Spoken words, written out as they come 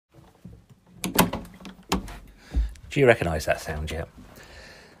Do you recognise that sound yet?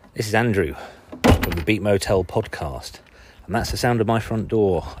 This is Andrew from the Motel podcast, and that's the sound of my front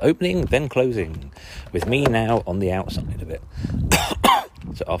door, opening, then closing, with me now on the outside of it.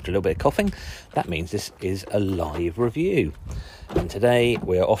 So after a little bit of coughing, that means this is a live review. And today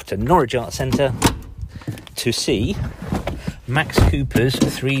we are off to Norwich Arts Centre to see Max Cooper's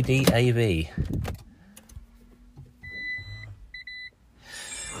 3D AV.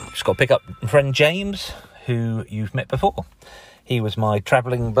 Just got to pick up my friend James, who you've met before. He was my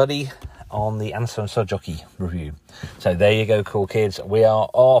travelling buddy on the Ansel and Sodjockey review. So there you go, cool kids. We are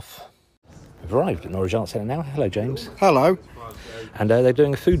off. We've arrived at Norwich Arts Centre now. Hello, James. Hello. And they're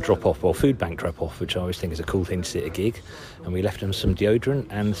doing a food drop-off, or food bank drop-off, which I always think is a cool thing to see at a gig. And we left them some deodorant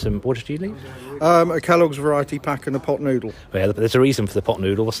and some... What did you leave? A Kellogg's variety pack and a pot noodle. Well, yeah, there's a reason for the pot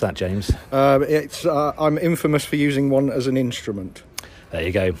noodle. What's that, James? I'm infamous for using one as an instrument. There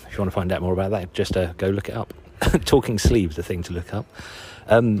you go. If you want to find out more about that, just go look it up. Talking Sleeves, the thing to look up.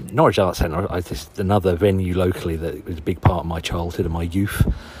 Norwich Arts Centre is another venue locally that was a big part of my childhood and my youth.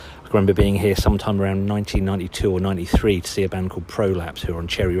 I remember being here sometime around 1992 or 93 to see a band called Prolapse, who were on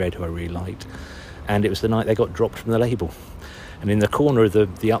Cherry Red, who I really liked. And it was the night they got dropped from the label. And in the corner of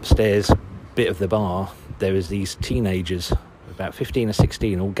the upstairs bit of the bar, there was these teenagers, about 15 or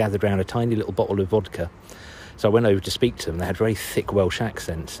 16, all gathered around a tiny little bottle of vodka. So I went over to speak to them. They had very thick Welsh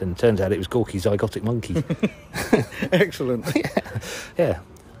accents, and turns out it was Gorky Zygotic Monkey. Excellent. Yeah.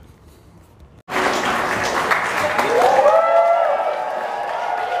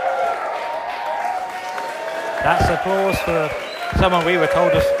 That's applause for someone we were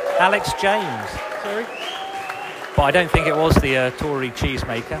told was Alex James. Sorry? But I don't think it was the Tory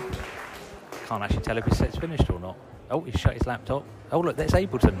cheesemaker. Can't actually tell if his set's finished or not. Oh, he shut his laptop. Oh, look, there's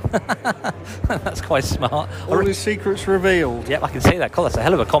Ableton. That's quite smart. All his secrets revealed. Yep, I can see that. God, that's a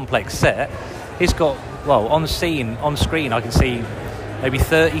hell of a complex set. He's got, well, on screen, I can see maybe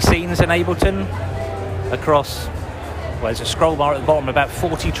 30 scenes in Ableton across, well, there's a scroll bar at the bottom, about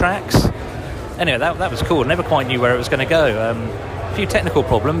 40 tracks. Anyway, that was cool. Never quite knew where it was going to go. A few technical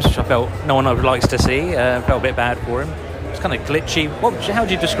problems, which I felt no one ever likes to see. Felt a bit bad for him. It's kind of glitchy. How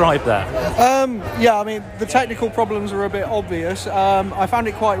do you describe that? Yeah, I mean, the technical problems are a bit obvious. I found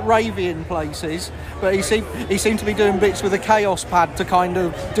it quite ravey in places, but he seemed to be doing bits with a chaos pad to kind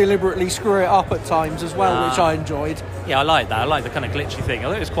of deliberately screw it up at times as well, which I enjoyed. Yeah, I like that. I like the kind of glitchy thing. I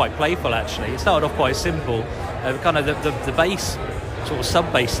thought it was quite playful, actually. It started off quite simple. Kind of the bass, sort of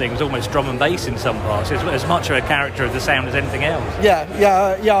sub-bass thing was almost drum and bass in some parts. It's as much of a character of the sound as anything else.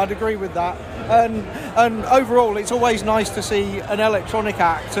 Yeah, I'd agree with that. And overall, it's always nice to see an electronic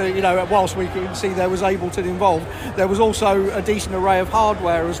act. Whilst we can see there was Ableton involved, there was also a decent array of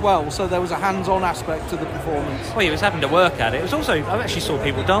hardware as well. So there was a hands-on aspect to the performance. Well, he was having to work at it. It was also, I actually saw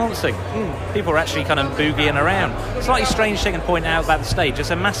people dancing. People were actually kind of boogieing around. Slightly strange thing to point out about the stage.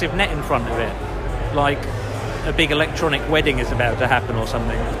 There's a massive net in front of it, like a big electronic wedding is about to happen or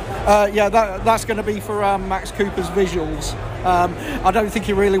something. That's going to be for Max Cooper's visuals. I don't think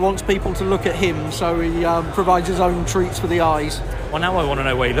he really wants people to look at him, so he provides his own treats for the eyes. Well, now I want to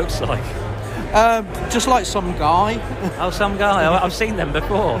know what he looks like. Just like some guy. Oh, some guy. I've seen them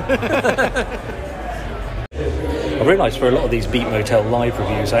before. I realised for a lot of these Beat Motel live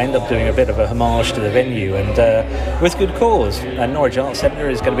reviews, I end up doing a bit of a homage to the venue, and with good cause. And Norwich Arts Centre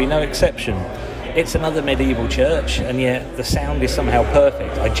is going to be no exception. It's another medieval church, and yet the sound is somehow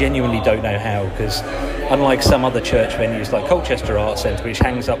perfect. I genuinely don't know how, because unlike some other church venues like Colchester Arts Centre, which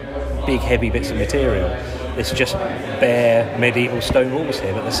hangs up big heavy bits of material, it's just bare medieval stone walls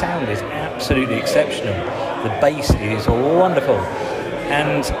here, but the sound is absolutely exceptional. The bass is wonderful,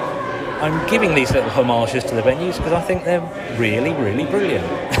 and I'm giving these little homages to the venues because I think they're really, really brilliant.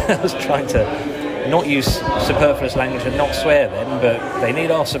 I was trying to not use superfluous language and not swear then, but they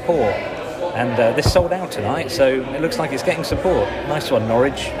need our support. And this sold out tonight, so it looks like it's getting support. Nice one,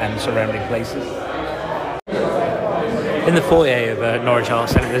 Norwich and surrounding places. In the foyer of Norwich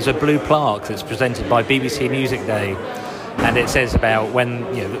Arts Centre, there's a blue plaque that's presented by BBC Music Day, and it says about when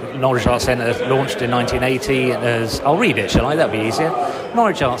Norwich Arts Centre launched in 1980 as... I'll read it, shall I? That'll be easier.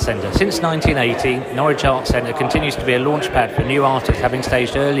 Norwich Arts Centre. Since 1980, Norwich Arts Centre continues to be a launchpad for new artists, having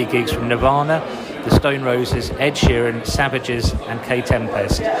staged early gigs from Nirvana, the Stone Roses, Ed Sheeran, Savages and K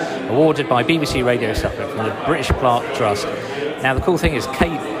Tempest, awarded by BBC Radio Suffolk from the British Plaque Trust. Now the cool thing is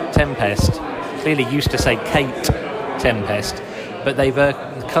Kate Tempest clearly used to say Kate Tempest, but they've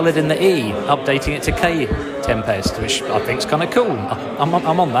coloured in the E, updating it to K Tempest, which I think is kind of cool.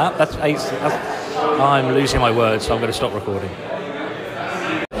 I'm on that. I'm losing my words, so I'm going to stop recording.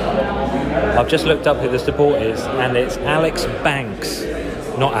 I've just looked up who the support is, and it's Alex Banks,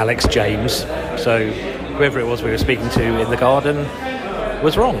 not Alex James. So whoever it was we were speaking to in the garden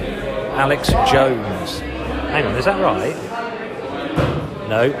was wrong. Alex Jones. Hang on, is that right?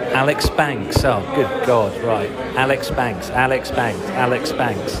 No, Alex Banks. Oh, good God, right. Alex Banks.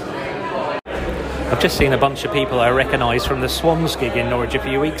 I've just seen a bunch of people I recognise from the Swans gig in Norwich a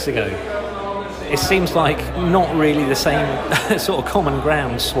few weeks ago. It seems like not really the same sort of common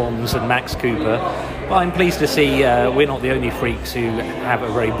ground, Swans and Max Cooper. But I'm pleased to see we're not the only freaks who have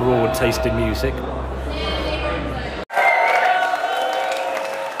a very broad taste in music.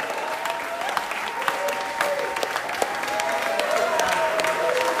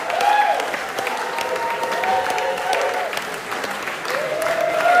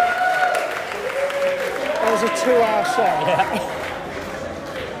 That was a 2-hour song. Yeah.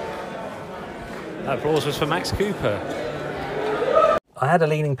 That applause was for Max Cooper. I had a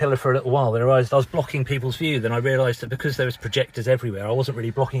leaning pillar for a little while, then I realised I was blocking people's view. Then I realised that because there was projectors everywhere, I wasn't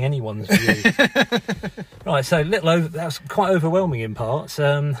really blocking anyone's view. Right, so that was quite overwhelming in parts.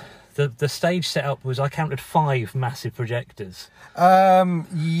 The stage setup was, I counted 5 massive projectors.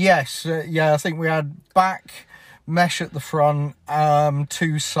 Yes, I think we had back mesh at the front,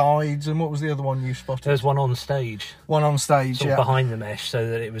 2 sides, and what was the other one you spotted? There was one on stage. One on stage, sort of behind the mesh, so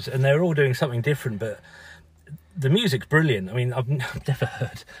that it was, and they were all doing something different, but the music's brilliant. I mean, I've never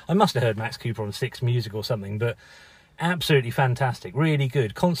heard, I must have heard Max Cooper on 6 Music or something, but absolutely fantastic, really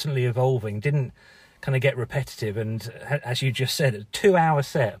good, constantly evolving, didn't kind of get repetitive, and as you just said, a 2-hour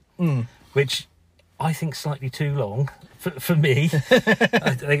set, which I think slightly too long for me.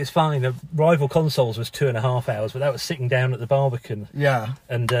 I think it's fine. The Rival Consoles was 2.5 hours, but that was sitting down at the Barbican. Yeah.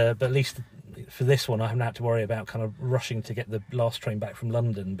 And but at least for this one, I haven't had to worry about kind of rushing to get the last train back from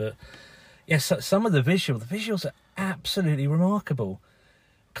London. But yes, some of the visuals are absolutely remarkable.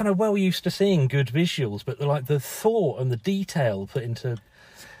 Kind of well used to seeing good visuals, but the thought and the detail put into.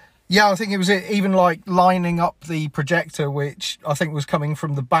 Yeah, I think it was even like lining up the projector, which I think was coming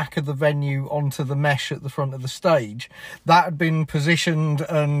from the back of the venue onto the mesh at the front of the stage. That had been positioned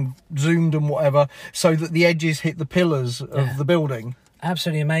and zoomed and whatever, so that the edges hit the pillars of the building.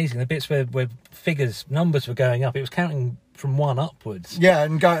 Absolutely amazing. The bits where numbers were going up, it was counting from 1 upwards. Yeah,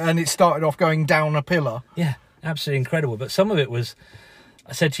 and it started off going down a pillar. Yeah, absolutely incredible. But some of it was,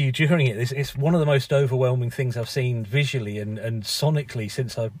 I said to you during it, it's one of the most overwhelming things I've seen visually and sonically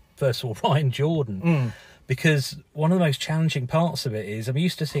since I first saw Ryan Jordan. Because one of the most challenging parts of it is, I'm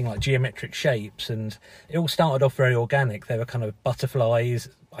used to seeing like geometric shapes, and it all started off very organic. They were kind of butterflies,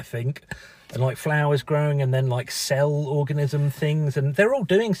 I think, and like flowers growing, and then like cell organism things, and they're all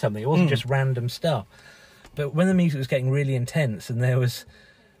doing something. It wasn't just random stuff. But when the music was getting really intense and there was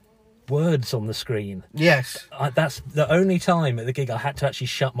words on the screen. Yes. That's the only time at the gig I had to actually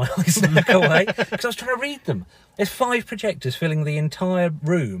shut my eyes and look away, because I was trying to read them. There's 5 projectors filling the entire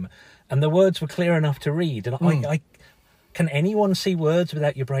room, and the words were clear enough to read. And I can anyone see words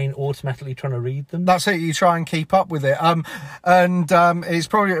without your brain automatically trying to read them? That's it. You try and keep up with it. It's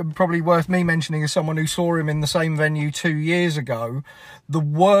probably worth me mentioning, as someone who saw him in the same venue 2 years ago, the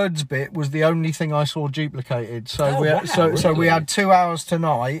words bit was the only thing I saw duplicated. So we had 2 hours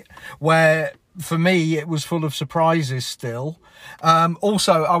tonight where, for me, it was full of surprises still.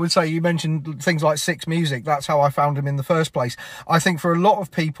 Also, I would say, you mentioned things like 6 Music. That's how I found him in the first place. I think for a lot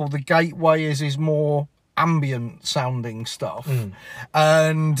of people, the gateway is more ambient sounding stuff,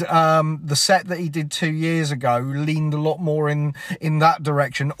 and the set that he did 2 years ago leaned a lot more in that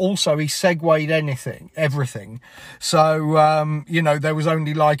direction. Also, he segued everything, so there was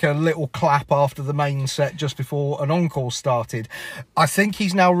only like a little clap after the main set just before an encore started. I think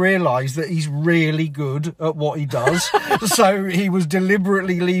he's now realised that he's really good at what he does, so he was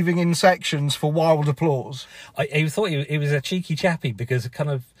deliberately leaving in sections for wild applause. I thought he was a cheeky chappy, because kind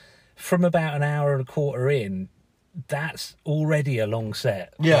of from about an hour and a quarter in, that's already a long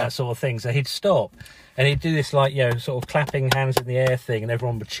set. Yeah. That sort of thing. So he'd stop and he'd do this like, sort of clapping hands in the air thing, and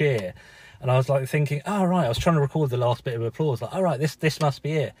everyone would cheer. And I was like thinking, oh, right, I was trying to record the last bit of applause. Like, all right, this must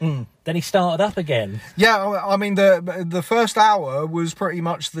be it. Then he started up again. Yeah, I mean, the first hour was pretty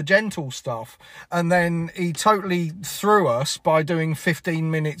much the gentle stuff. And then he totally threw us by doing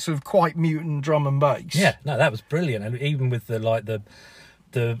 15 minutes of quite mutant drum and bass. Yeah, no, that was brilliant. And even with the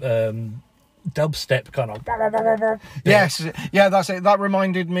dubstep kind of. Yes, yeah, that's it. That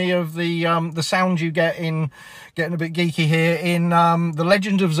reminded me of the sound you get in, getting a bit geeky here, in The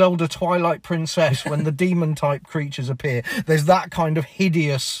Legend of Zelda Twilight Princess, when the demon type creatures appear. There's that kind of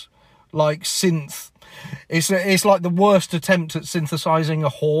hideous like synth. It's like the worst attempt at synthesizing a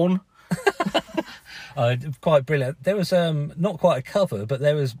horn. Quite brilliant. There was not quite a cover, but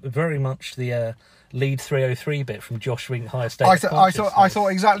there was very much the lead 303 bit from Josh Wink Higher State. I thought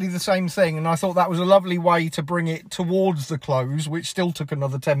exactly the same thing, and I thought that was a lovely way to bring it towards the close, which still took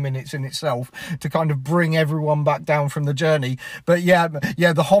another 10 minutes in itself to kind of bring everyone back down from the journey. But yeah,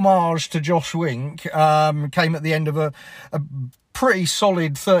 the homage to Josh Wink came at the end of a pretty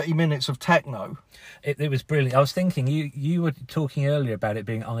solid 30 minutes of techno. It was brilliant. I was thinking, you were talking earlier about it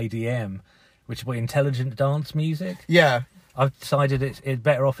being IDM, which is what, intelligent dance music? Yeah. I've decided it's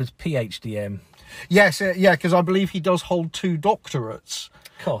better off as PhDM. Yes, yeah, because I believe he does hold 2 doctorates,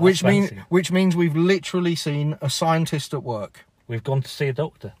 God, which means we've literally seen a scientist at work. We've gone to see a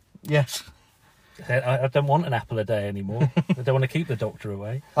doctor. Yes. I don't want an apple a day anymore. I don't want to keep the doctor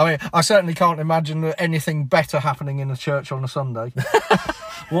away. I mean, I certainly can't imagine anything better happening in a church on a Sunday.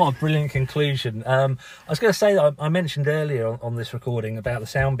 What a brilliant conclusion. I was going to say that I mentioned earlier on this recording about the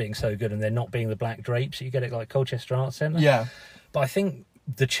sound being so good and there not being the black drapes. You get it like Colchester Arts Centre. Yeah. But I think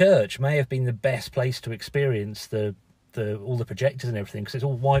the church may have been the best place to experience all the projectors and everything, because it's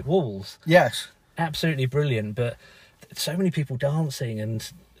all white walls. Yes. Absolutely brilliant, but so many people dancing,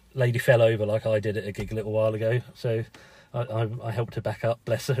 and lady fell over like I did at a gig a little while ago, so I helped her back up,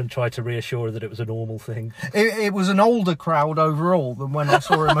 bless her, and tried to reassure her that it was a normal thing. It was an older crowd overall than when I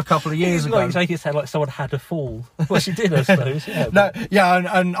saw him a couple of years ago. Like, it sounded like someone had a fall. Well, she did, I suppose. Yeah, no,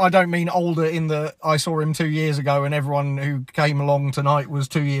 yeah, and I don't mean older in that I saw him 2 years ago and everyone who came along tonight was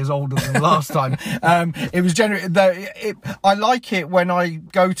 2 years older than the last time. It was generally... I like it when I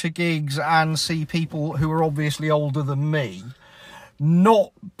go to gigs and see people who are obviously older than me,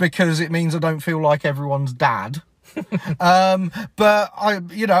 not because it means I don't feel like everyone's dad. But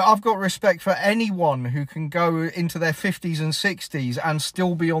I've got respect for anyone who can go into their 50s and 60s and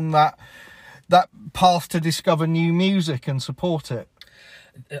still be on that path to discover new music and support it.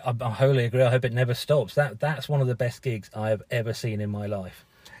 I wholly agree. I hope it never stops. That's one of the best gigs I have ever seen in my life.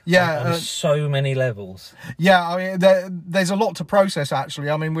 Yeah, on so many levels. Yeah, I mean, there's a lot to process,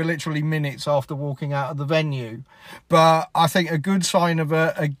 actually. I mean, we're literally minutes after walking out of the venue. But I think a good sign of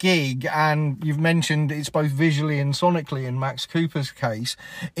a gig, and you've mentioned it's both visually and sonically in Max Cooper's case,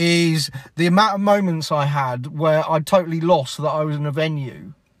 is the amount of moments I had where I totally lost that I was in a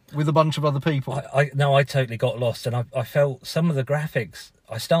venue with a bunch of other people. I totally got lost, and I felt some of the graphics.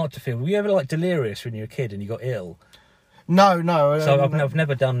 I started to feel... Were you ever like delirious when you were a kid and you got ill? No. So I've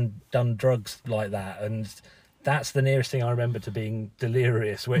never done drugs like that, and that's the nearest thing I remember to being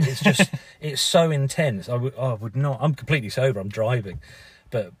delirious, where it's just it's so intense. I would not. I'm completely sober. I'm driving,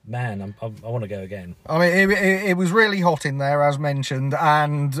 but man, I want to go again. I mean, it was really hot in there, as mentioned,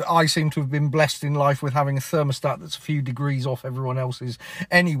 and I seem to have been blessed in life with having a thermostat that's a few degrees off everyone else's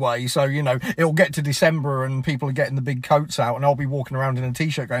anyway. So, it'll get to December and people are getting the big coats out, and I'll be walking around in a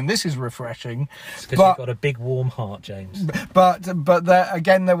t-shirt going, "This is refreshing." Because you've got a big warm heart, James. But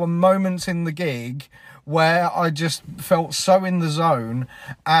there were moments in the gig where I just felt so in the zone,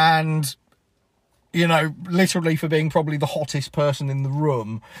 and literally for being probably the hottest person in the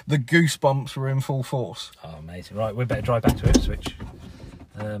room, the goosebumps were in full force. Oh, amazing. Right, we better drive back to Ipswich.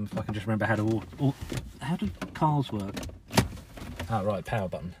 If I can just remember how do cars work? Oh, right, power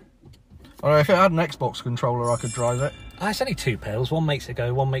button. If it had an Xbox controller, I could drive it. It's only 2 pedals. One makes it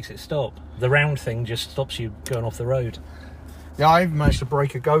go, one makes it stop. The round thing just stops you going off the road. Yeah, I even managed to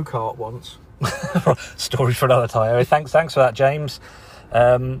break a go-kart once. Story for another time. Thanks for that, James.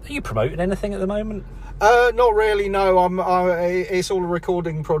 Are you promoting anything at the moment? Not really, no. It's all a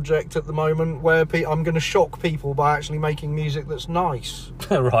recording project at the moment where I'm going to shock people by actually making music that's nice.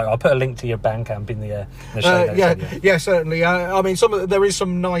 Right, I'll put a link to your Bandcamp in the show notes. Yeah, certainly. I mean, there is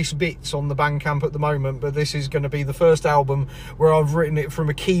some nice bits on the Bandcamp at the moment, but this is going to be the first album where I've written it from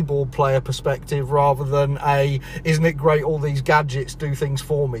a keyboard player perspective rather than isn't it great all these gadgets do things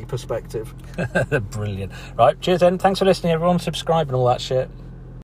for me perspective. Brilliant. Right, cheers then. Thanks for listening, everyone. Subscribe and all that shit.